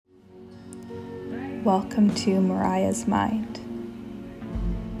Welcome to Mariah's Mind.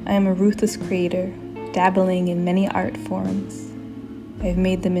 I am a ruthless creator, dabbling in many art forms. I have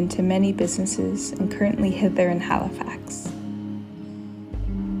made them into many businesses and currently hither in Halifax.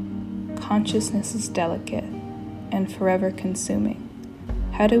 Consciousness is delicate and forever consuming.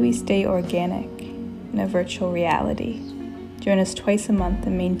 How do we stay organic in a virtual reality? Join us twice a month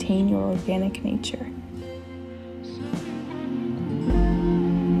and maintain your organic nature.